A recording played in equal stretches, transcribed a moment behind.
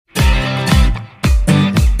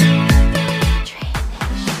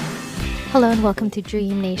Hello and welcome to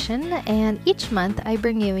Dream Nation, and each month I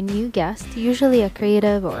bring you a new guest, usually a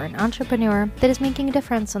creative or an entrepreneur that is making a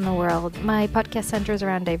difference in the world. My podcast centers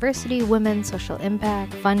around diversity, women, social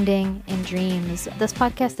impact, funding, and dreams. This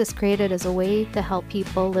podcast is created as a way to help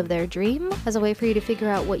people live their dream, as a way for you to figure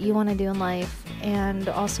out what you want to do in life, and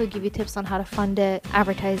also give you tips on how to fund it,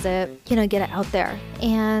 advertise it, get it out there.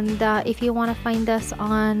 And if you want to find us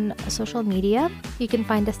on social media, you can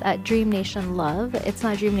find us at Dream Nation Love. It's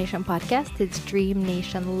not Dream Nation Podcast. It's Dream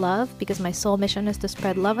Nation Love, because my sole mission is to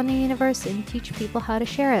spread love in the universe and teach people how to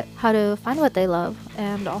share it, how to find what they love,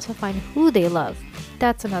 and also find who they love.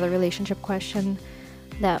 That's another relationship question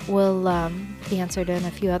that will be answered in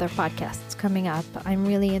a few other podcasts coming up. I'm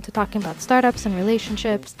really into talking about startups and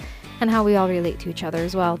relationships and how we all relate to each other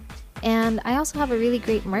as well. And I also have a really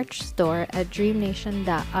great merch store at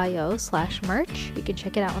dreamnation.io/merch. You can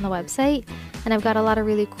check it out on the website. And I've got a lot of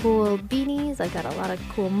really cool beanies. I've got a lot of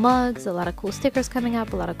cool mugs, a lot of cool stickers coming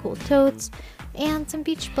up, a lot of cool totes, and some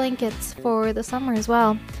beach blankets for the summer as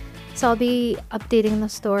well. So I'll be updating the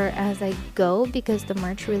store as I go, because the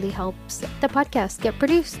merch really helps the podcast get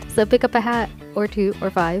produced. So pick up a hat or two or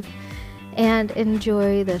five and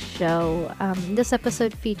enjoy the show. This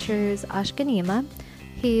episode features Ghanimah.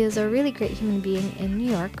 He is a really great human being in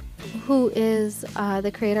New York who is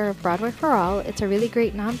the creator of Broadway for All. It's a really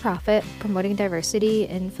great nonprofit promoting diversity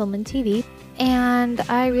in film and TV. And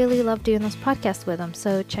I really love doing this podcast with him.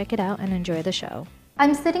 So check it out and enjoy the show.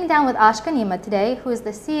 I'm sitting down with Ghanimah today, who is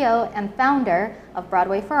the CEO and founder of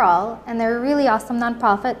Broadway for All. And they're a really awesome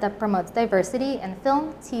nonprofit that promotes diversity in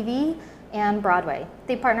film, TV, and Broadway.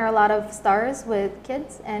 They partner a lot of stars with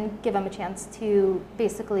kids and give them a chance to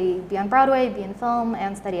basically be on Broadway, be in film,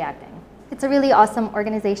 and study acting. It's a really awesome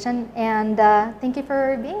organization, and thank you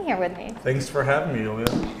for being here with me. Thanks for having me, Julia.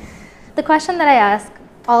 The question that I ask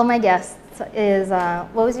all of my guests is,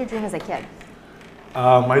 what was your dream as a kid?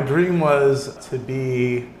 My dream was to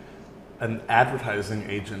be an advertising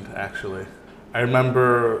agent, actually. I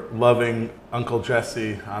remember loving Uncle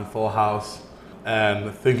Jesse on Full House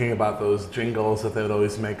and thinking about those jingles that they would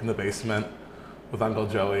always make in the basement with Uncle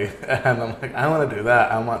Joey. And I'm like, I want to do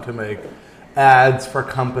that. I want to make ads for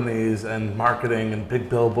companies and marketing and big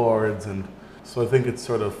billboards. And so I think it's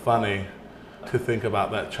sort of funny to think about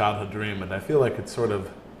that childhood dream. And I feel like it's sort of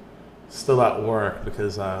still at work,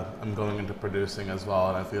 because I'm going into producing as well.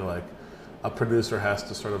 And I feel like a producer has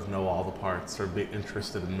to sort of know all the parts or be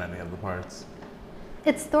interested in many of the parts.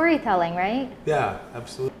 It's storytelling, right? Yeah,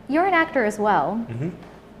 absolutely. You're an actor as well. Mm-hmm.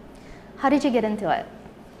 How did you get into it?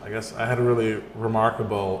 I guess I had a really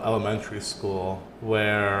remarkable elementary school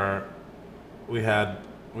where we had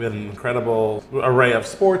an incredible array of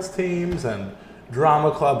sports teams and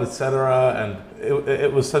drama club, etc. And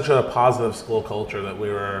it was such a positive school culture that we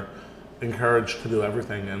were encouraged to do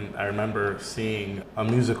everything. And I remember seeing a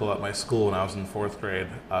musical at my school when I was in 4th grade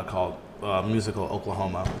called musical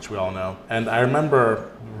Oklahoma, which we all know. And I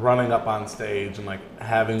remember running up on stage and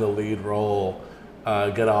having the lead role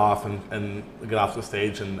get off and get off the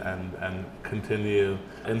stage and continue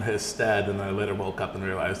in his stead. And I later woke up and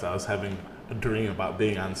realized I was having a dream about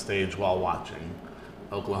being on stage while watching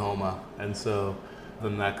Oklahoma. And so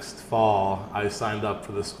the next fall I signed up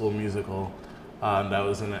for the school musical, and I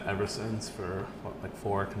was in it ever since for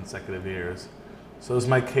 4 consecutive years. So it was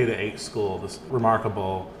my K-8 school, this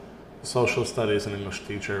remarkable social studies and English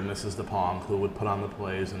teacher, Mrs. DePong, who would put on the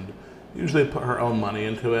plays and usually put her own money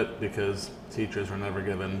into it, because teachers were never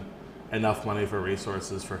given enough money for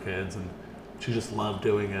resources for kids, and she just loved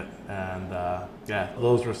doing it. And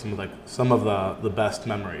those were some of the best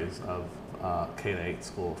memories of K-8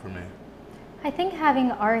 school for me. I think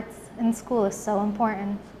having arts in school is so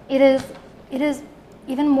important. It is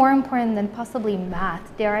even more important than possibly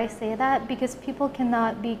math, dare I say that, because people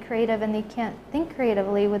cannot be creative and they can't think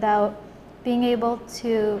creatively without being able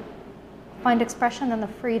to find expression and the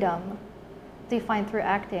freedom they find through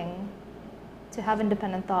acting, to have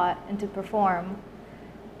independent thought and to perform,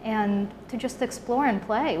 and to just explore and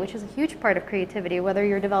play, which is a huge part of creativity. Whether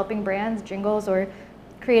you're developing brands, jingles, or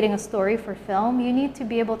creating a story for film, you need to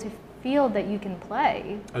be able to feel that you can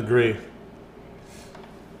play. Agree.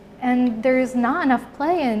 And there's not enough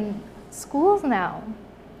play in schools now.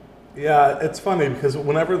 Yeah, it's funny because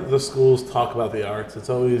whenever the schools talk about the arts,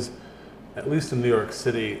 it's always, at least in New York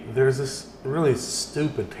City, there's this really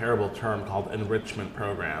stupid, terrible term called enrichment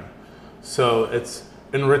program. So it's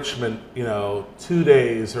enrichment, 2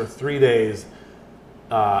 days or 3 days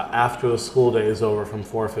after the school day is over, from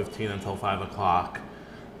 4:15 until 5 o'clock.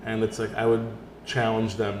 And it's I would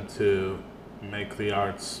challenge them to make the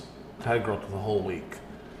arts integral to the whole week.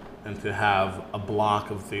 and to have a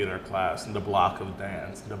block of theater class and a block of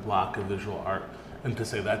dance and a block of visual art, and to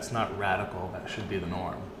say that's not radical, that should be the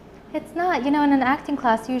norm. It's not. You know, in an acting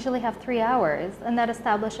class, you usually have 3 hours, and that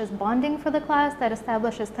establishes bonding for the class, that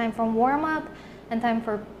establishes time for warm-up and time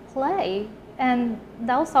for play, and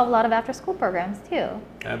that'll solve a lot of after-school programs too,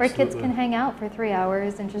 Absolutely. where kids can hang out for 3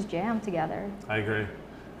 hours and just jam together. I agree.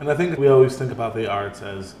 And I think we always think about the arts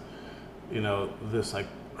as, you know, this like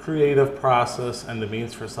creative process and the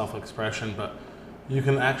means for self-expression, but you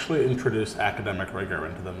can actually introduce academic rigor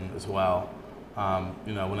into them as well.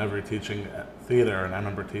 You know, whenever you're teaching theater, and I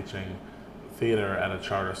remember teaching theater at a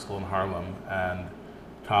charter school in Harlem and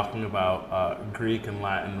talking about Greek and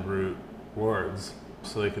Latin root words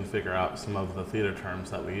so they can figure out some of the theater terms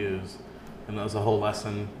that we use. And that was a whole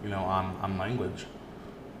lesson, you know, on language,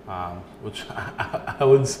 which I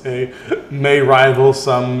would say may rival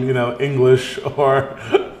some, you know, English or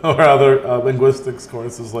other linguistics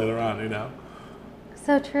courses later on, you know.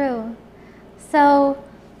 So true. So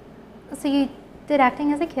you did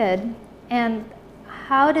acting as a kid, and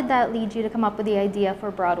how did that lead you to come up with the idea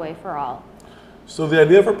for Broadway for All? So the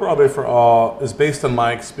idea for Broadway for All is based on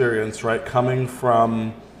my experience, right? Coming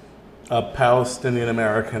from a Palestinian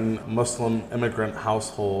American Muslim immigrant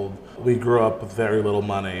household, we grew up with very little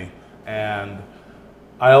money. And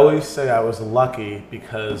I always say I was lucky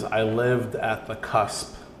because I lived at the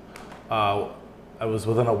cusp. I was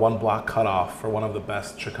within a 1-block cutoff for one of the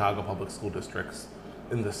best Chicago public school districts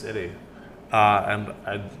in the city. And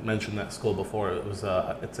I mentioned that school before. It's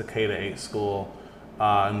a K-8 school.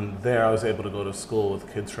 And there I was able to go to school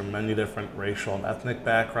with kids from many different racial and ethnic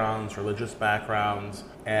backgrounds, religious backgrounds.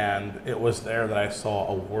 And it was there that I saw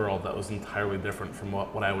a world that was entirely different from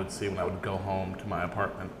what I would see when I would go home to my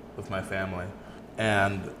apartment with my family.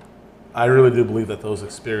 And I really do believe that those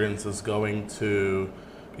experiences, going to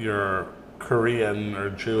your Korean or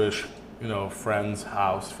Jewish, you know, friend's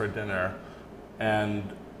house for dinner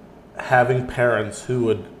and having parents who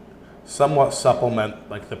would somewhat supplement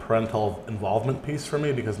like the parental involvement piece for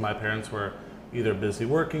me, because my parents were either busy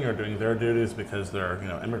working or doing their duties because they're, you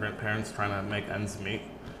know, immigrant parents trying to make ends meet.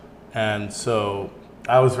 And so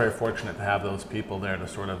I was very fortunate to have those people there to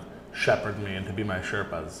sort of shepherd me and to be my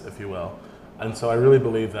Sherpas, if you will. And so I really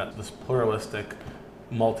believe that this pluralistic,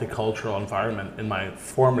 multicultural environment in my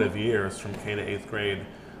formative years from K to 8th grade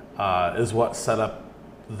is what set up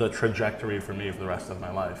the trajectory for me for the rest of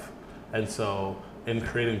my life. And so in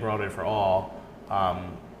creating Broadway for All,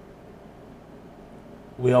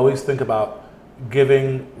 we always think about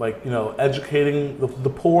giving, like, you know, educating the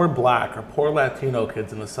poor Black or poor Latino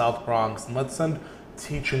kids in the South Bronx, and let's send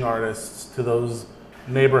teaching artists to those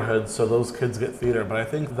neighborhoods so those kids get theater. But I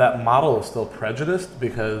think that model is still prejudiced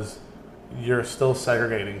because you're still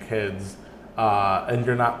segregating kids and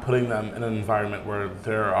you're not putting them in an environment where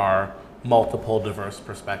there are multiple diverse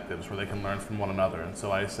perspectives where they can learn from one another. And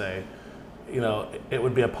so I say, you know, it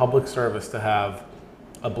would be a public service to have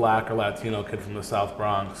a Black or Latino kid from the South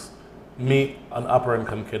Bronx meet an upper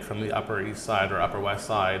income kid from the Upper East Side or Upper West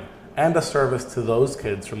Side, and a service to those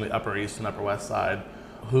kids from the Upper East and Upper West Side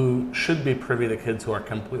who should be privy to kids who are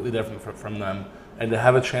completely different from them, and to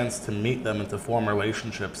have a chance to meet them and to form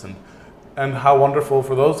relationships. And how wonderful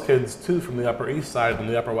for those kids too from the Upper East Side and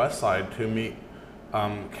the Upper West Side to meet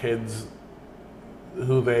kids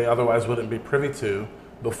who they otherwise wouldn't be privy to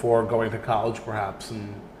before going to college perhaps,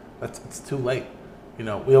 and it's too late. You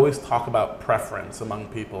know, we always talk about preference among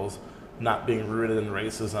peoples not being rooted in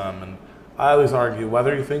racism, and I always argue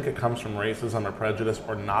whether you think it comes from racism or prejudice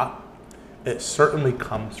or not, it certainly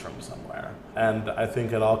comes from somewhere. And I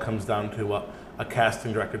think it all comes down to what a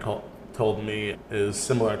casting director told me is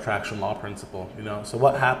similar attraction law principle, you know? So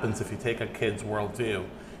what happens if you take a kid's worldview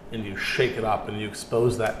and you shake it up and you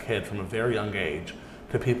expose that kid from a very young age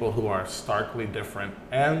to people who are starkly different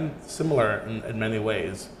and similar in many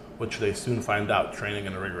ways, which they soon find out training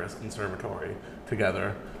in a rigorous conservatory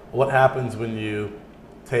together. What happens when you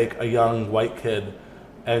take a young white kid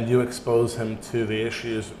and you expose him to the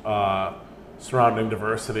issues surrounding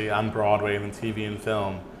diversity on Broadway and in TV and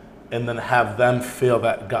film, and then have them feel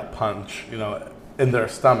that gut punch, you know, in their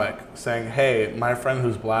stomach, saying, hey, my friend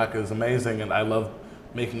who's Black is amazing and I love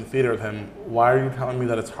making theater with him. Why are you telling me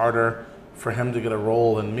that it's harder for him to get a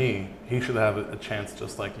role than me? He should have a chance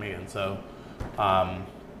just like me. And so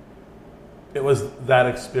it was that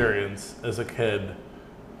experience as a kid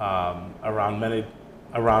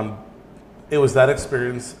it was that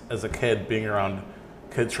experience as a kid being around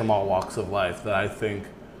kids from all walks of life that I think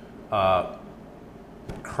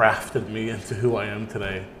crafted me into who I am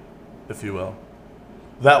today, if you will.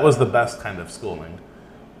 That was the best kind of schooling.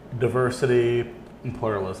 Diversity, and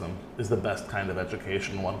pluralism is the best kind of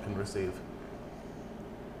education one can receive?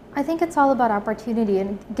 I think it's all about opportunity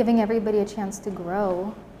and giving everybody a chance to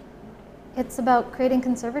grow. It's about creating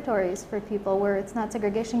conservatories for people where it's not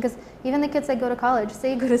segregation, because even the kids that go to college,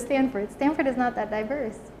 say you go to Stanford is not that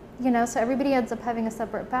diverse, so everybody ends up having a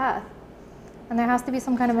separate path. And there has to be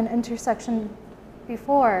some kind of an intersection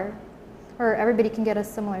before, or everybody can get a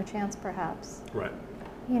similar chance perhaps. Right.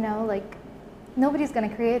 Like nobody's going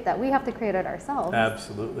to create that. We have to create it ourselves.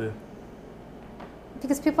 Absolutely.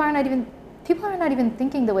 Because people are not even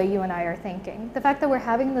thinking the way you and I are thinking. The fact that we're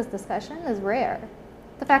having this discussion is rare.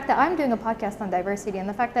 The fact that I'm doing a podcast on diversity and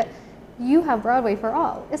the fact that you have Broadway for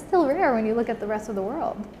All is still rare when you look at the rest of the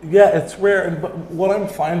world. Yeah, it's rare. But what I'm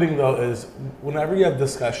finding though is whenever you have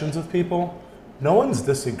discussions with people, no one's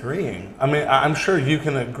disagreeing. I mean, I'm sure you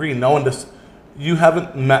can agree. You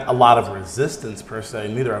haven't met a lot of resistance per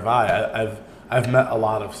se. Neither have I. I've met a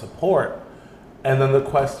lot of support. And then the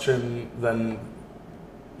question then,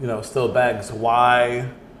 still begs, why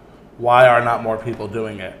are not more people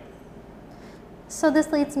doing it? So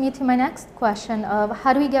this leads me to my next question of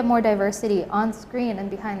how do we get more diversity on screen and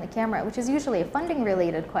behind the camera, which is usually a funding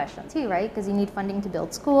related question too, right? Because you need funding to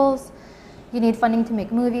build schools, you need funding to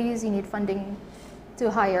make movies, you need funding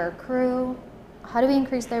to hire a crew. How do we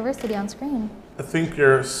increase diversity on screen? I think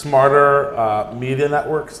your smarter media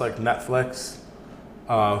networks like Netflix,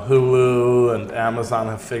 Hulu, and Amazon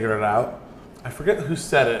have figured it out. I forget who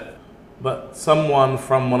said it, but someone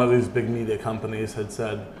from one of these big media companies had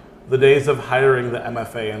said, the days of hiring the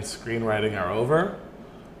MFA in screenwriting are over.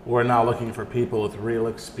 We're now looking for people with real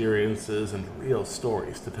experiences and real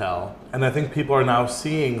stories to tell. And I think people are now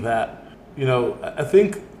seeing that, I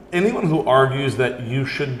think anyone who argues that you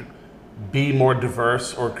should be more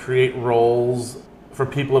diverse or create roles for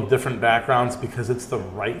people of different backgrounds because it's the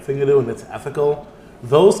right thing to do and it's ethical,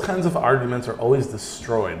 those kinds of arguments are always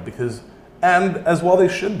destroyed and as well they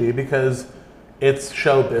should be, because it's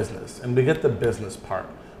show business and we get the business part.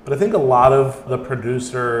 But I think a lot of the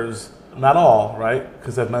producers, not all, right?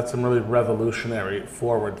 Because I've met some really revolutionary,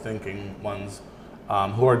 forward-thinking ones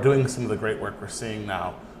who are doing some of the great work we're seeing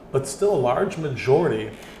now. But still a large majority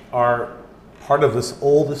are part of this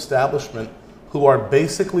old establishment who are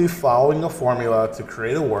basically following a formula to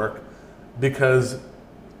create a work because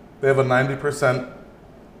they have a 90%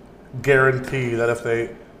 guarantee that if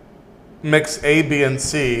they mix A, B, and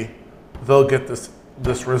C, they'll get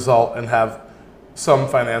this result and have some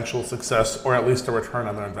financial success or at least a return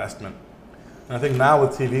on their investment. And I think now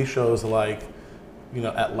with TV shows like,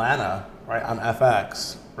 Atlanta, right, on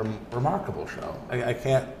FX, remarkable show. I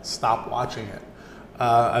can't stop watching it.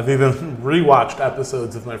 I've even rewatched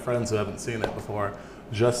episodes with my friends who haven't seen it before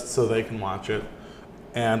just so they can watch it.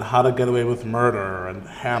 And How to Get Away with Murder and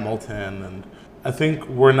Hamilton. And I think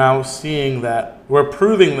we're now seeing that, we're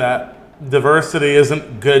proving that diversity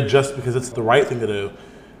isn't good just because it's the right thing to do.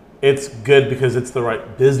 It's good because it's the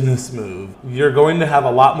right business move. You're going to have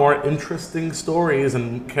a lot more interesting stories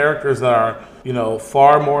and characters that are,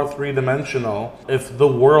 far more three-dimensional if the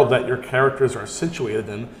world that your characters are situated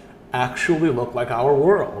in actually look like our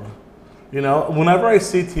world. Whenever I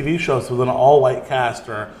see TV shows with an all-white cast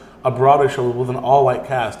or a Broadway show with an all-white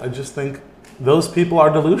cast, I just think those people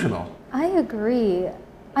are delusional. I agree.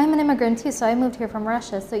 I'm an immigrant too, so I moved here from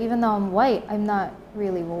Russia. So even though I'm white, I'm not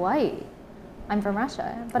really white. I'm from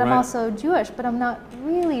Russia, but I'm also Jewish, but I'm not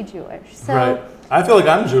really Jewish. So right. I feel like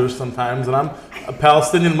I'm Jewish sometimes, and I'm a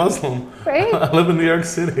Palestinian Muslim. Right. I live in New York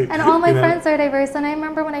City. And all my friends are diverse. And I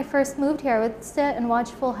remember when I first moved here, I would sit and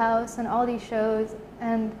watch Full House and all these shows,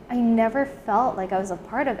 and I never felt like I was a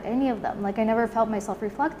part of any of them. Like I never felt myself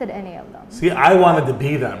reflected in any of them. See, I wanted to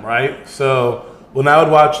be them, right? So when I would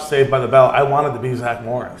watch Saved by the Bell, I wanted to be Zach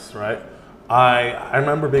Morris, right? I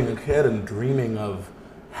remember being a kid and dreaming of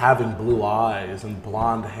having blue eyes and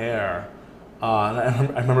blonde hair. And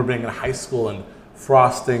I remember being in high school and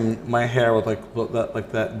frosting my hair with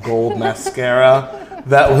that gold mascara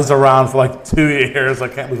that was around for 2 years. I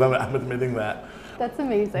can't believe I'm admitting that. That's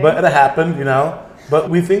amazing. But it happened, But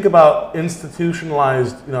we think about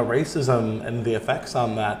institutionalized, racism and the effects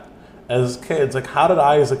on that as kids. Like, how did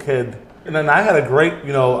I, as a kid, and then I had a great,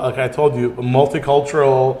 like I told you, a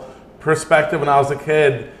multicultural perspective when I was a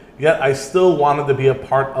kid. Yet I still wanted to be a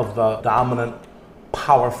part of the dominant,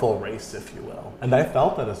 powerful race, if you will. And I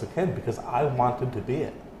felt that as a kid because I wanted to be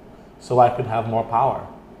it. So I could have more power.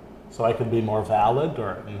 So I could be more valid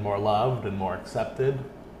and more loved and more accepted.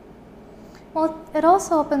 Well, it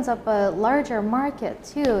also opens up a larger market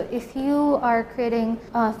too. If you are creating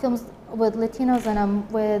films with Latinos in them,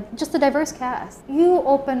 with just a diverse cast, you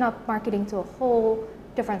open up marketing to a whole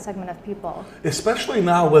different segment of people. Especially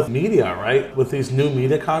now with media, right? With these new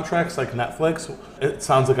media contracts like Netflix, it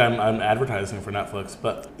sounds like I'm advertising for Netflix,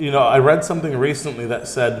 but I read something recently that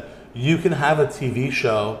said you can have a TV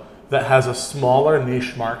show that has a smaller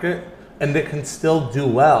niche market and it can still do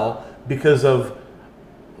well because of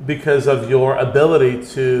your ability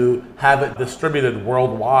to have it distributed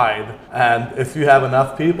worldwide. And if you have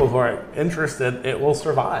enough people who are interested, it will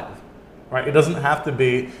survive. Right? It doesn't have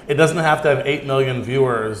to have 8 million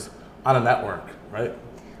viewers on a network, right?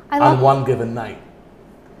 On one given night.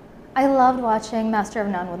 I loved watching Master of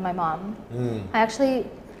None with my mom. I actually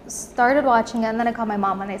started watching it, and then I called my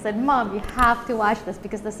mom and I said, Mom, you have to watch this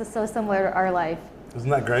because this is so similar to our life. Isn't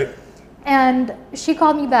that great? And she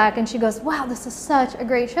called me back and she goes, wow, this is such a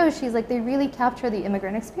great show. She's like, they really capture the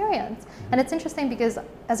immigrant experience. And it's interesting because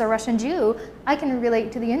as a Russian Jew, I can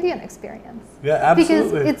relate to the Indian experience. Yeah,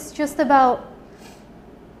 absolutely. Because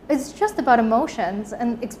it's just about emotions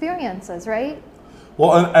and experiences, right?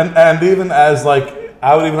 Well, and even as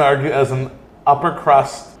I would even argue as an upper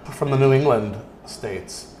crust from the New England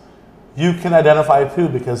states, you can identify too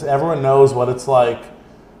because everyone knows what it's like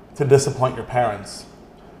to disappoint your parents.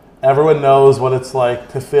 Everyone knows what it's like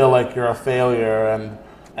to feel like you're a failure,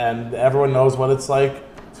 and everyone knows what it's like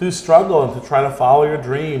to struggle and to try to follow your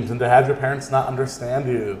dreams and to have your parents not understand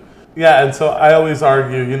you. Yeah, and so I always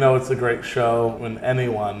argue, it's a great show when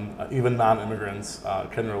anyone, even non-immigrants,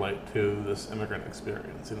 can relate to this immigrant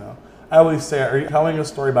experience, I always say, are you telling a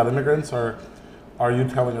story about immigrants or are you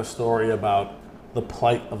telling a story about the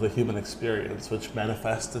plight of the human experience, which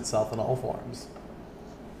manifests itself in all forms?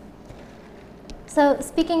 So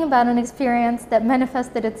speaking about an experience that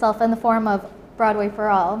manifested itself in the form of Broadway for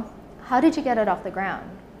All, how did you get it off the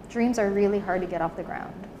ground? Dreams are really hard to get off the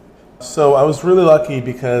ground. So I was really lucky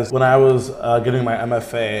because when I was getting my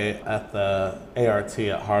MFA at the ART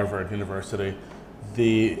at Harvard University,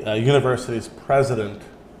 the university's president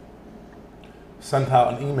sent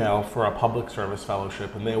out an email for a public service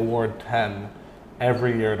fellowship, and they award 10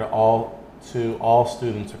 every year to all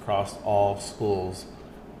students across all schools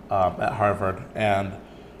at Harvard. And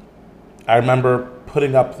I remember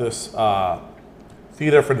putting up this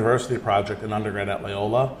Theater for Diversity project in undergrad at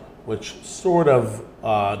Loyola, which sort of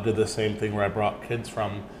did the same thing where I brought kids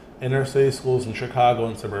from inner city schools in Chicago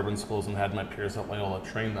and suburban schools and had my peers at Loyola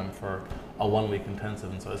train them for a 1-week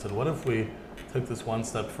intensive. And so I said, what if we took this one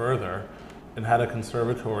step further and had a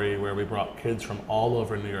conservatory where we brought kids from all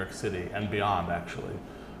over New York City and beyond, actually.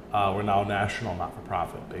 We're now a national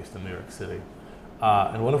not-for-profit based in New York City.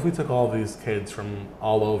 And what if we took all these kids from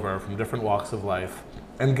all over, from different walks of life,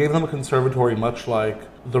 and gave them a conservatory much like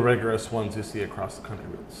the rigorous ones you see across the country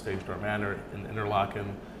with Stage Door Manor in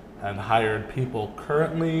Interlaken, and hired people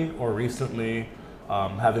currently or recently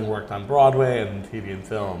having worked on Broadway and TV and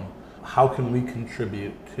film. How can we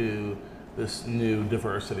contribute to this new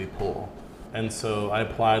diversity pool? And so I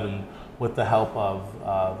applied, and with the help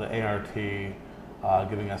of the ART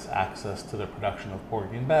giving us access to the production of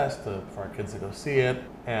Porgy and Bess for our kids to go see it,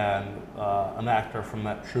 and an actor from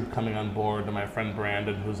that troupe coming on board, and my friend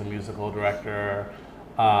Brandon, who's a musical director,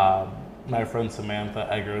 my friend Samantha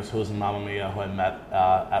Eggers, who was in Mamma Mia, who I met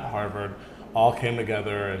at Harvard, all came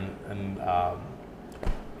together and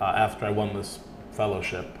after I won this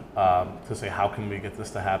fellowship to say, how can we get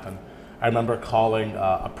this to happen? I remember calling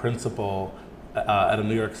a principal at a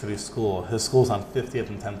New York City school. His school's on 50th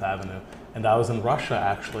and 10th Avenue. And I was in Russia,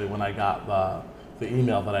 actually, when I got the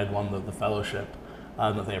email that I'd won the fellowship,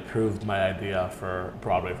 that they approved my idea for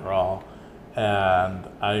Broadway for All. And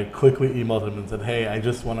I quickly emailed him and said, hey, I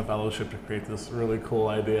just won a fellowship to create this really cool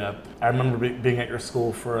idea. I remember being at your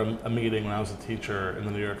school for a meeting when I was a teacher in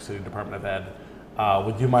the New York City Department of Ed.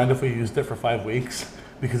 Would you mind if we used it for 5 weeks?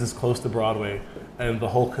 Because it's close to Broadway. And the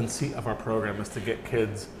whole conceit of our program is to get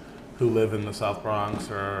kids who live in the South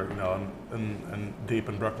Bronx or in deep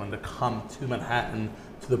in Brooklyn to come to Manhattan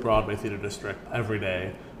to the Broadway Theater District every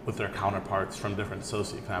day with their counterparts from different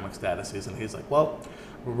socioeconomic statuses. And he's like, well,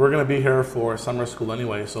 we're going to be here for summer school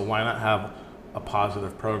anyway, so why not have a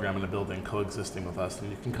positive program in a building coexisting with us, and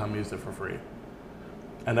you can come use it for free.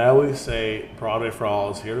 And I always say Broadway for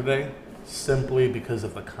All is here today simply because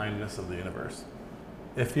of the kindness of the universe.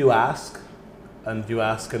 If you ask, and you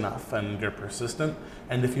ask enough, and you're persistent,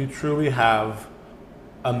 and if you truly have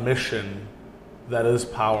a mission that is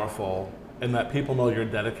powerful and that people know you're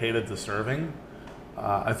dedicated to serving,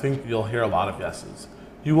 I think you'll hear a lot of yeses.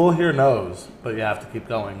 You will hear no's, but you have to keep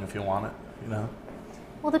going if you want it,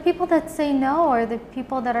 Well, the people that say no are the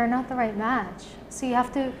people that are not the right match. So you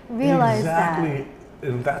have to realize that. Exactly,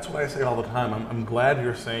 and that's what I say all the time. I'm glad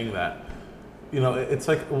you're saying that. it's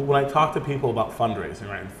like when I talk to people about fundraising,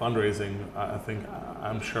 right? And fundraising,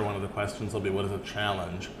 I'm sure one of the questions will be, what is a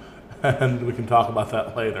challenge? And we can talk about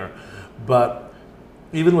that later. But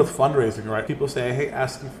even with fundraising, right? People say, I hate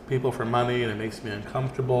asking people for money and it makes me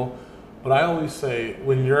uncomfortable. But I always say,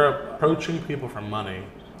 when you're approaching people for money,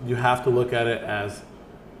 you have to look at it as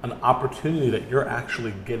an opportunity that you're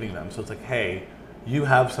actually giving them. So it's like, hey, you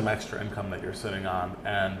have some extra income that you're sitting on,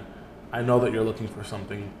 and I know that you're looking for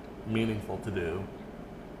something meaningful to do,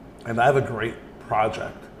 and I have a great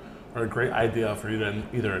project or a great idea for you to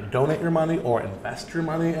either donate your money or invest your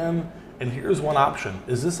money in, and here's one option.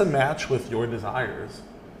 Is this a match with your desires?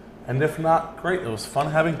 And if not, great. It was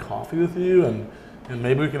fun having coffee with you, and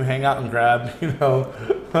maybe we can hang out and grab,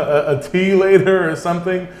 a tea later or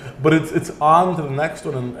something. But it's on to the next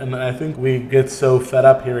one, and I think we get so fed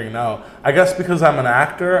up hearing no. I guess because I'm an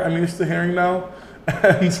actor, I'm used to hearing no.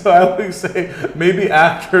 And so I always say maybe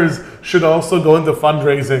actors should also go into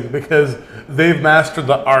fundraising because they've mastered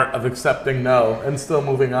the art of accepting no and still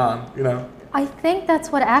moving on, I think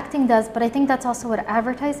that's what acting does, but I think that's also what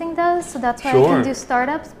advertising does. So that's why I Sure. can do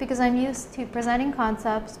startups, because I'm used to presenting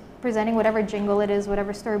concepts, presenting whatever jingle it is,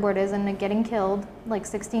 whatever storyboard is, and then getting killed like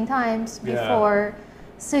 16 times before.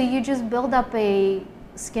 So you just build up a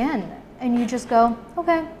skin and you just go,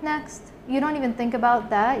 okay, next. You don't even think about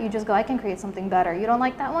that. You just go, I can create something better. You don't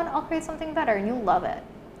like that one? I'll create something better, and you'll love it.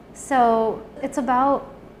 So it's about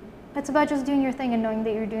just doing your thing and knowing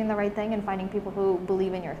that you're doing the right thing and finding people who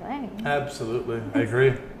believe in your thing. Absolutely. I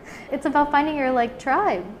agree. It's about finding your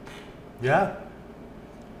tribe. Yeah.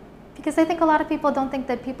 Because I think a lot of people don't think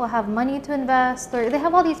that people have money to invest, or they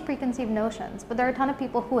have all these preconceived notions, but there are a ton of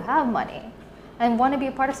people who have money and want to be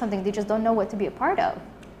a part of something. They just don't know what to be a part of.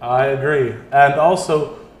 I agree. And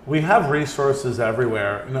also, we have resources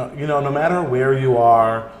everywhere. No matter where you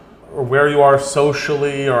are, or where you are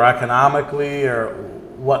socially or economically or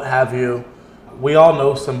what have you, we all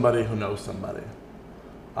know somebody who knows somebody.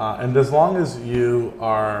 And as long as you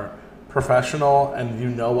are professional and you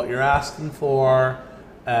know what you're asking for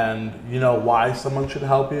and you know why someone should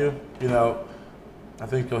help you, I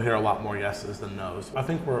think you'll hear a lot more yeses than nos. I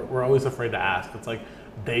think we're always afraid to ask. It's like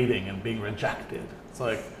dating and being rejected. It's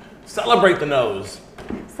like, celebrate the no's.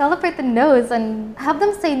 Celebrate the no's and have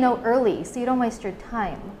them say no early so you don't waste your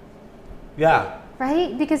time. Yeah.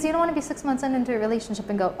 Right? Because you don't want to be 6 months into a relationship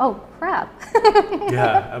and go, oh, crap.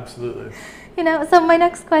 Yeah, absolutely. So my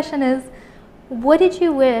next question is, what did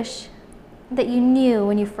you wish that you knew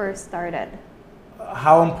when you first started?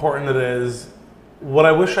 How important it is. What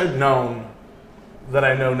I wish I'd known that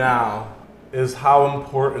I know now is how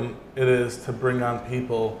important it is to bring on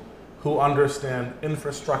people who understand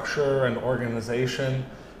infrastructure and organization.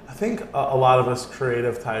 I think a lot of us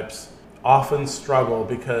creative types often struggle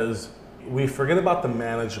because we forget about the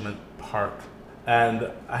management part. And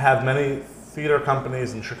I have many theater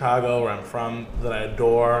companies in Chicago, where I'm from, that I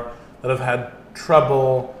adore, that have had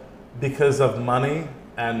trouble because of money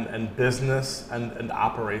and business and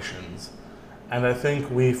operations. And I think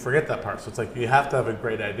we forget that part. So it's like you have to have a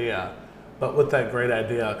great idea, but with that great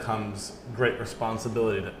idea comes great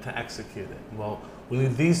responsibility to execute it. Well, we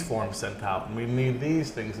need these forms sent out, and we need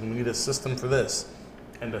these things, and we need a system for this,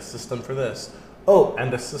 and a system for this. Oh,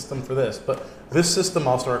 and a system for this. But this system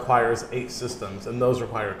also requires 8 systems, and those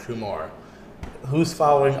require 2 more. Who's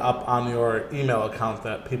following up on your email account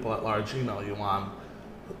that people at large email you on?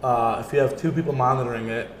 If you have 2 people monitoring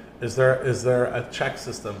it, is there a check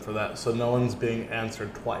system for that so no one's being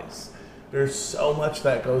answered twice? There's so much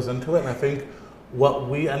that goes into it, and I think what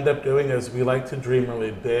we end up doing is we like to dream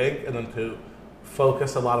really big and then to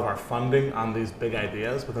focus a lot of our funding on these big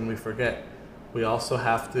ideas, but then we forget we also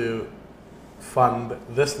have to fund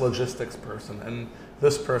this logistics person and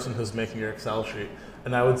this person who's making your Excel sheet.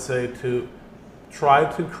 And I would say to try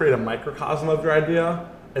to create a microcosm of your idea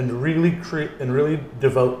and really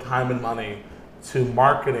devote time and money to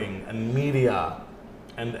marketing and media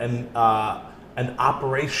and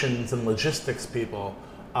operations and logistics people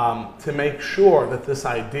to make sure that this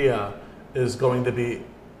idea is going to be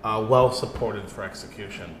well supported for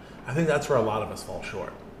execution. I think that's where a lot of us fall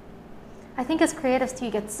short. I think as creatives too,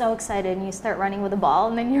 you get so excited and you start running with a ball,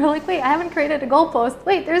 and then you're like, wait, I haven't created a goalpost.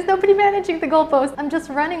 Wait, there's nobody managing the goalpost. I'm just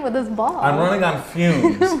running with this ball. I'm running on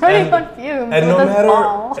fumes. running on fumes and with no this matter,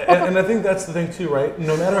 ball. and I think that's the thing too, right?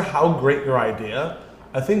 No matter how great your idea,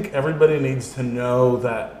 I think everybody needs to know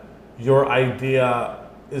that your idea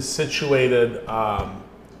is situated on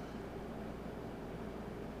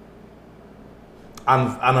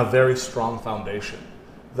a very strong foundation.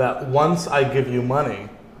 That once I give you money,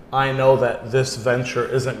 I know that this venture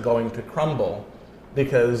isn't going to crumble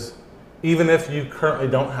because even if you currently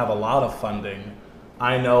don't have a lot of funding,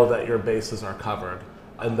 I know that your bases are covered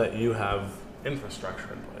and that you have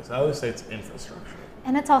infrastructure in place. I always say it's infrastructure.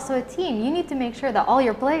 And it's also a team. You need to make sure that all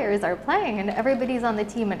your players are playing and everybody's on the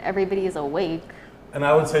team and everybody is awake. And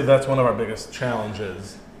I would say that's one of our biggest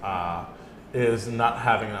challenges, is not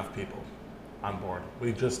having enough people on board.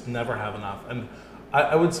 We just never have enough. And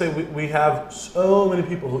I would say we have so many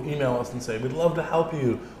people who email us and say, we'd love to help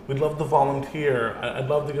you, we'd love to volunteer, I'd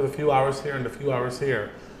love to give a few hours here and a few hours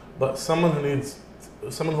here. But someone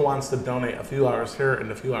who wants to donate a few hours here and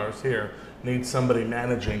a few hours here needs somebody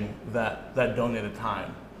managing that donated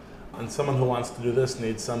time. And someone who wants to do this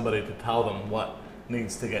needs somebody to tell them what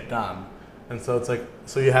needs to get done. And so it's like,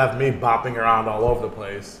 so you have me bopping around all over the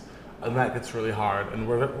place, and that gets really hard. And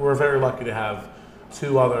we're very lucky to have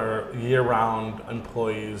 2 other year-round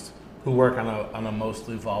employees who work on a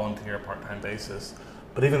mostly volunteer part-time basis.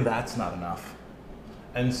 But even that's not enough.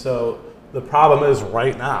 And so the problem is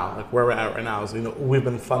right now, like where we're at right now is, we've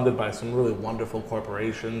been funded by some really wonderful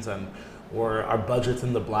corporations, and our budget's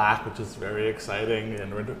in the black, which is very exciting,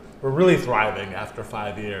 and we're really thriving after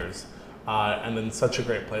 5 years. And in such a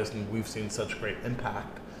great place, and we've seen such great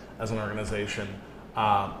impact as an organization.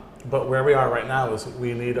 But where we are right now is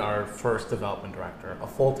we need our first development director, a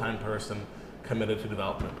full-time person committed to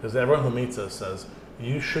development. Because everyone who meets us says,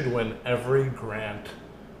 you should win every grant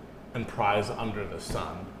and prize under the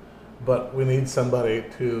sun. But we need somebody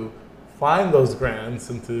to find those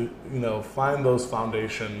grants and to find those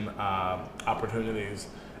foundation opportunities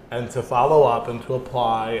and to follow up and to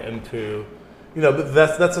apply and to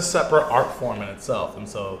that's a separate art form in itself. And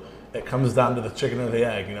so it comes down to the chicken or the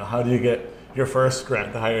egg. How do you get your first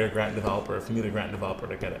grant to hire a grant developer if you need a grant developer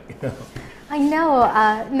to get it? I know.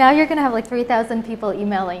 Now you're going to have like 3,000 people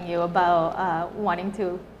emailing you about wanting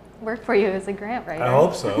to work for you as a grant writer. I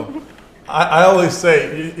hope so. I always say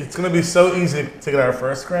it's going to be so easy to get our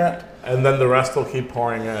first grant, and then the rest will keep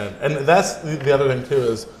pouring in. And that's the other thing too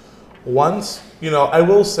is once, I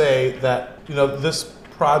will say that, this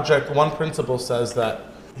project, one principal says that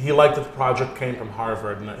he liked that the project came from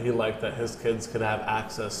Harvard and that he liked that his kids could have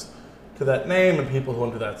access to that name and people who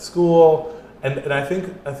went to that school. And I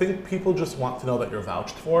think people just want to know that you're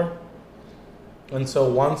vouched for. And so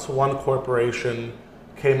once one corporation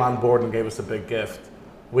came on board and gave us a big gift,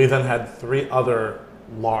 we then had 3 other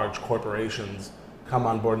large corporations come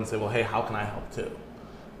on board and say, well, hey, how can I help too?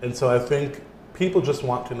 And so I think people just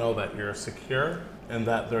want to know that you're secure and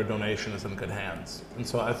that their donation is in good hands. And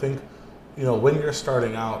so I think, when you're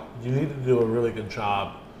starting out, you need to do a really good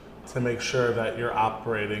job to make sure that you're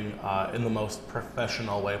operating in the most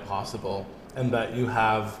professional way possible and that you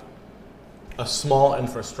have a small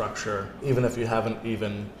infrastructure, even if you haven't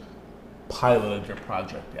even piloted your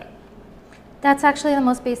project yet. That's actually the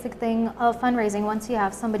most basic thing of fundraising. Once you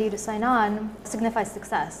have somebody to sign on, it signifies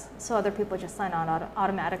success. So other people just sign on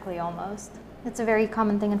automatically almost. It's a very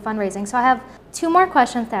common thing in fundraising. So I have 2 more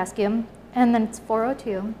questions to ask you, and then it's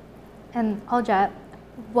 4:02. And Aljat,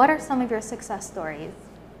 what are some of your success stories?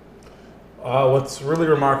 What's really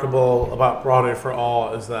remarkable about Broadway for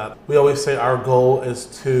All is that we always say our goal is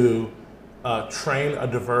to train a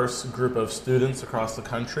diverse group of students across the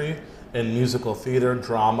country in musical theater,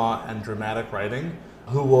 drama, and dramatic writing,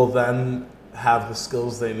 who will then have the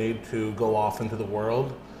skills they need to go off into the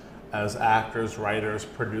world as actors, writers,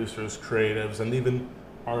 producers, creatives, and even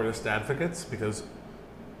artist advocates, because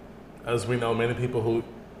as we know, many people who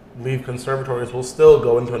leave conservatories will still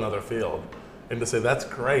go into another field. And to say, that's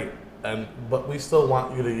great, but we still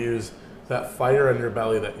want you to use that fire in your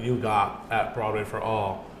belly that you got at Broadway for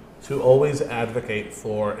All to always advocate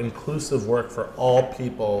for inclusive work for all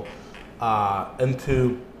people, and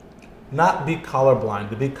to not be colorblind,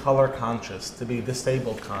 to be color conscious, to be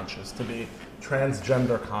disabled conscious, to be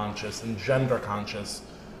transgender conscious and gender conscious.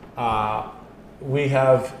 We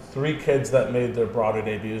have 3 kids that made their Broadway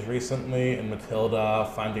debuts recently in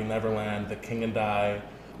Matilda, Finding Neverland, The King and I.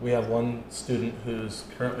 We have 1 student who's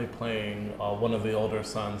currently playing one of the older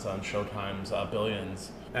sons on Showtime's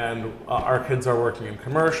Billions. And our kids are working in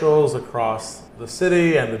commercials across the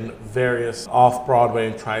city and in various off-Broadway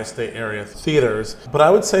and tri-state area theaters. But I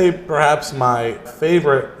would say perhaps my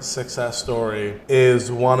favorite success story is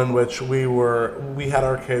one in which we had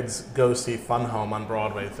our kids go see Fun Home on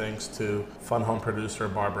Broadway thanks to Fun Home producer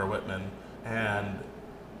Barbara Whitman. And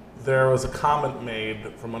there was a comment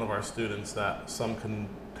made from one of our students that some can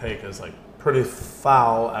take as like pretty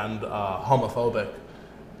foul and homophobic.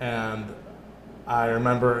 And I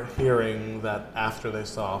remember hearing that after they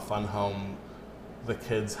saw Fun Home, the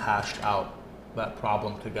kids hashed out that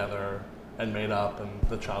problem together and made up, and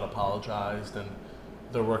the child apologized, and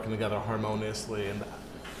they're working together harmoniously. And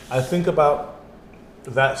I think about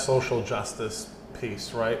that social justice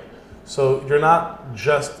piece, right? So you're not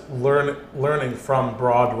just learning from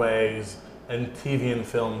Broadway's and TV and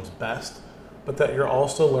film's best, but that you're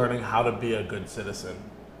also learning how to be a good citizen.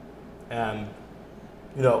 And,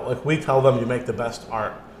 like we tell them, you make the best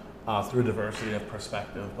art through diversity of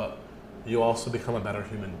perspective, but you also become a better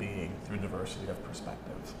human being through diversity of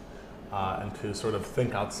perspective, and to sort of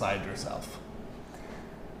think outside yourself.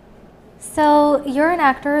 So you're an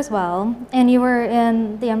actor as well, and you were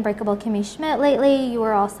in The Unbreakable Kimmy Schmidt lately. You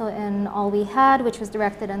were also in All We Had, which was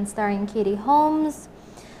directed and starring Katie Holmes.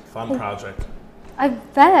 Fun project. I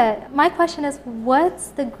bet. My question is, what's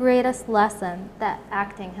the greatest lesson that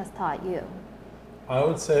acting has taught you? I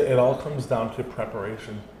would say it all comes down to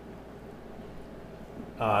preparation.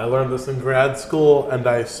 I learned this in grad school, and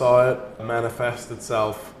I saw it manifest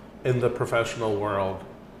itself in the professional world.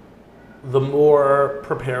 The more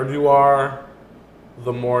prepared you are,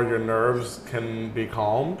 the more your nerves can be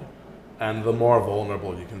calmed, and the more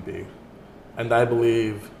vulnerable you can be. And I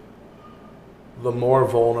believe the more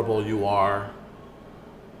vulnerable you are,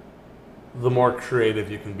 the more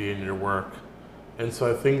creative you can be in your work. And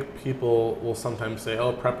so I think people will sometimes say,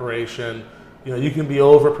 oh, preparation, you can be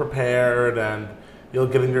over-prepared and you'll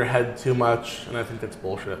get in your head too much, and I think that's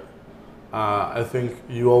bullshit. I think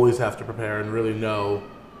you always have to prepare and really know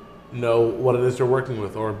what it is you're working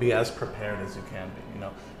with, or be as prepared as you can be.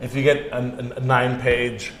 If you get a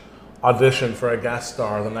 9-page audition for a guest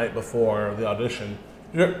star the night before the audition,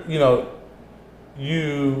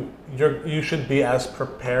 you should be as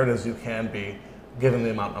prepared as you can be, given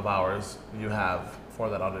the amount of hours you have for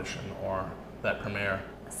that audition or that premiere.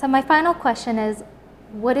 So my final question is,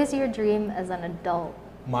 what is your dream as an adult?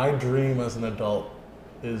 My dream as an adult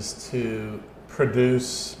is to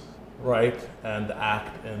produce, write, and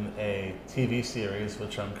act in a TV series,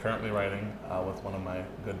 which I'm currently writing with one of my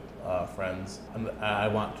good friends. And I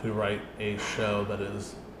want to write a show that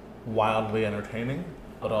is wildly entertaining,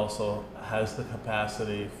 but also has the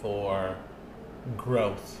capacity for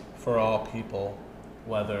growth for all people,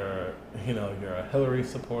 whether you're a Hillary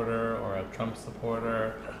supporter or a Trump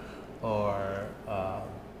supporter or a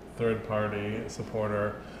third-party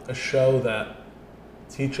supporter. A show that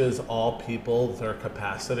teaches all people their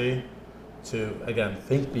capacity to, again,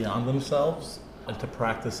 think beyond themselves and to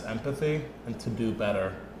practice empathy and to do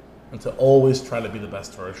better and to always try to be the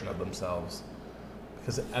best version of themselves.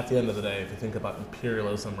 Because at the end of the day, if you think about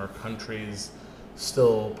imperialism or countries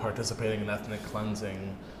still participating in ethnic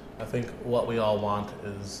cleansing, I think what we all want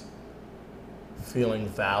is feeling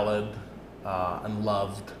valid and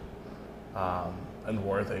loved and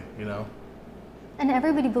worthy, And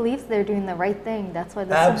everybody believes they're doing the right thing. That's why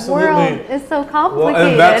this Absolutely. world is so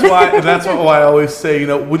complicated. Well, and that's why I always say,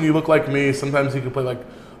 when you look like me, sometimes you could play like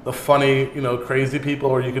the funny, crazy people,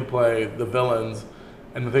 or you could play the villains.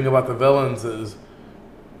 And the thing about the villains is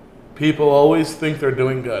people always think they're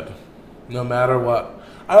doing good, no matter what.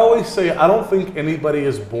 I always say, I don't think anybody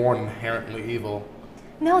is born inherently evil.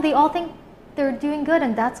 No, they all think they're doing good,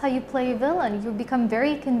 and that's how you play a villain. You become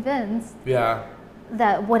very convinced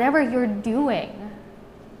that whatever you're doing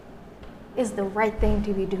is the right thing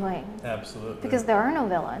to be doing. Absolutely. Because there are no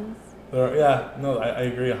villains. I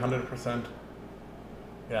agree 100%.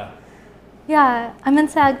 Yeah. Yeah, I'm in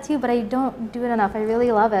SAG too, but I don't do it enough. I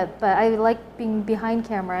really love it, but I like being behind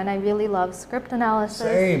camera, and I really love script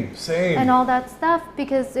analysis. Same. And all that stuff,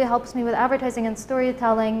 because it helps me with advertising and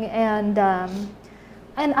storytelling, and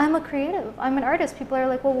I'm a creative. I'm an artist. People are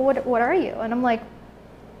like, well, what are you? And I'm like,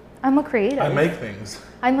 I'm a creative. I make things.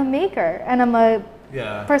 I'm a maker, and I'm a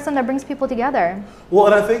person that brings people together. Well,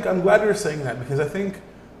 and I think, I'm glad you're saying that, because I think,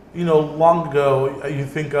 long ago, you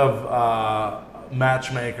think of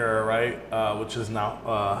Matchmaker, right, which is now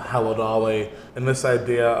Hello Dolly, and this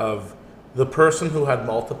idea of the person who had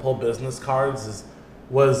multiple business cards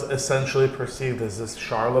was essentially perceived as this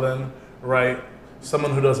charlatan, right?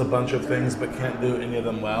 Someone who does a bunch of things but can't do any of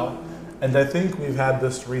them well. And I think we've had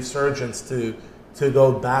this resurgence to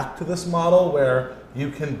go back to this model where you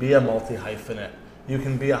can be a multi-hyphenate, you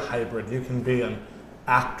can be a hybrid, you can be an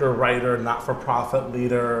actor, writer, not-for-profit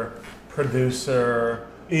leader, producer,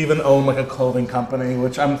 even own like a clothing company,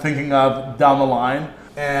 which I'm thinking of down the line.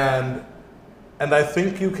 And I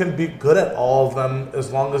think you can be good at all of them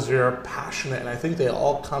as long as you're passionate. And I think they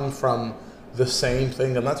all come from the same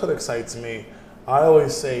thing, and that's what excites me. I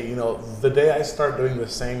always say, the day I start doing the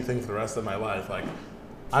same thing for the rest of my life, like,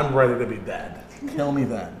 I'm ready to be dead. Kill me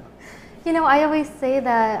then. I always say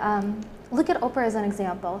that look at Oprah as an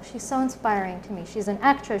example. She's so inspiring to me. She's an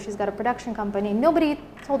actress. She's got a production company. Nobody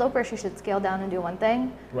told Oprah she should scale down and do one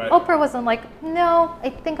thing. Right. Oprah wasn't like, no, I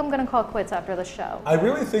think I'm going to call quits after the show. I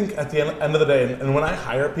really think at the end of the day, and when I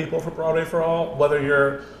hire people for Broadway for All, whether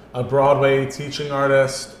you're a Broadway teaching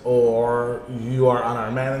artist or you are on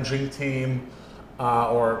our managing team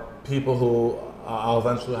or people who I'll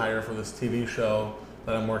eventually hire for this TV show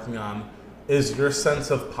that I'm working on, is your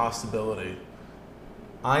sense of possibility.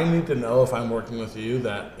 I need to know if I'm working with you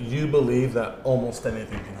that you believe that almost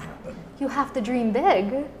anything can happen. You have to dream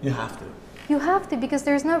big. You have to. You have to, because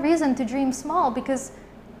there's no reason to dream small, because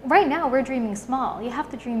right now we're dreaming small. You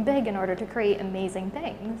have to dream big in order to create amazing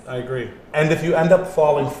things. I agree. And if you end up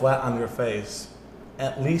falling flat on your face,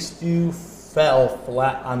 at least you fell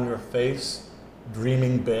flat on your face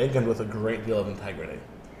dreaming big and with a great deal of integrity.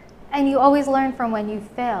 And you always learn from when you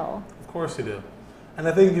fail. Of course you do. And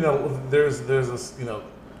I think, there's this,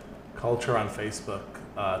 culture on Facebook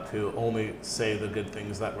to only say the good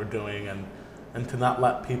things that we're doing and to not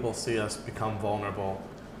let people see us become vulnerable.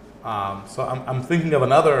 So I'm thinking of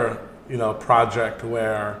another, project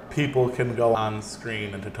where people can go on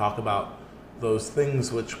screen and to talk about those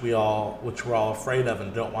things which we're all afraid of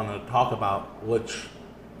and don't want to talk about, which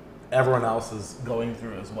everyone else is going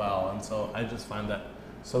through as well. And so I just find that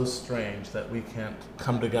so strange that we can't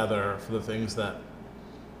come together for the things that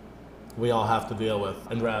we all have to deal with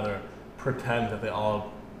and rather pretend that they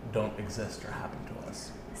all don't exist or happen to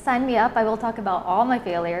us. Sign me up. I will talk about all my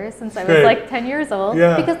failures since I was Great. like 10 years old,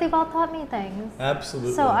 because they've all taught me things.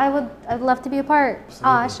 Absolutely. So I'd love to be a part. Absolutely.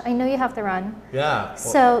 Ash, I know you have to run. Yeah. Well,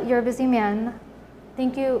 So you're a busy man.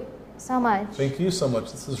 Thank you so much. thank you so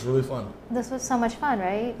much. This is really fun. This was so much fun,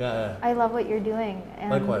 right? Yeah. I love what you're doing. And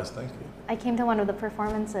Likewise. Thank you. I came to one of the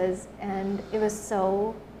performances and it was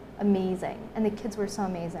so amazing. And the kids were so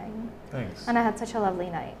amazing. Thanks. And I had such a lovely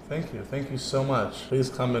night. Thank you. Thank you so much. Please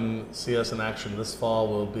come and see us in action. This fall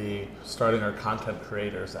we'll be starting our content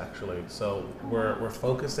creators actually. So we're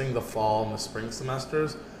focusing the fall and the spring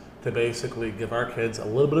semesters to basically give our kids a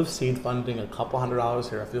little bit of seed funding, a couple $100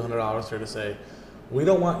 here, a few $100 here to say, we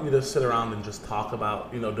don't want you to sit around and just talk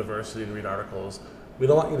about, diversity and read articles. We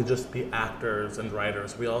don't want you to just be actors and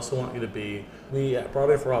writers. We also want you to be, we at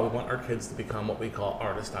Broadway for All, we want our kids to become what we call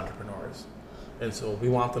artist entrepreneurs. And so we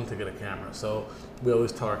want them to get a camera. So we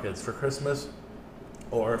always tell our kids for Christmas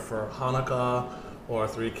or for Hanukkah or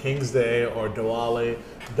 3 Kings Day or Diwali,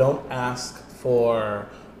 don't ask for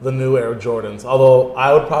the new Air Jordans. Although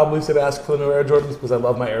I would probably say to ask for the new Air Jordans because I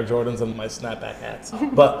love my Air Jordans and my snapback hats.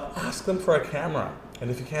 But ask them for a camera. And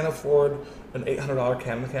if you can't afford an $800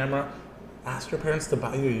 Canon camera, ask your parents to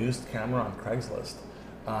buy you a used camera on Craigslist.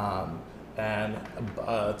 And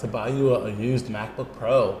to buy you a used MacBook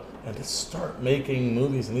Pro and to start making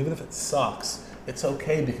movies. And even if it sucks, it's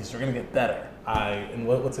okay because you're gonna get better. And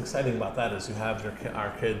what's exciting about that is you have our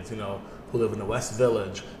kids, who live in the West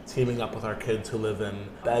Village, teaming up with our kids who live in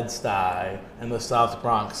Bed-Stuy and the South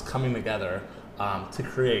Bronx, coming together to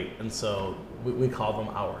create. And so we call them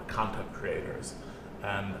our content creators.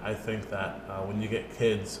 And I think that when you get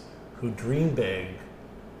kids who dream big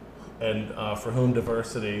and for whom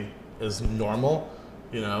diversity is normal,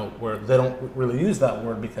 where they don't really use that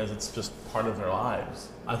word because it's just part of their lives.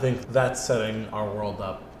 I think that's setting our world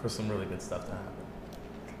up for some really good stuff to happen.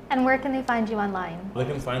 And where can they find you online? They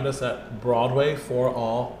can find us at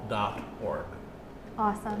broadwayforall.org.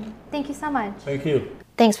 Awesome. Thank you so much. Thank you.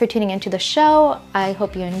 Thanks for tuning into the show. I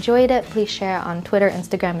hope you enjoyed it. Please share on Twitter,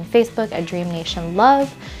 Instagram, and Facebook at Dream Nation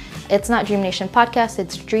Love. It's not Dream Nation Podcast,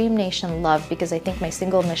 it's Dream Nation Love, because I think my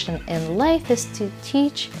single mission in life is to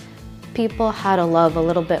teach people how to love a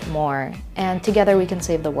little bit more, and together we can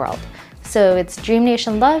save the world. So it's Dream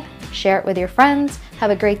Nation Love. Share it with your friends.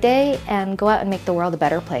 Have a great day and go out and make the world a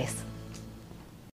better place.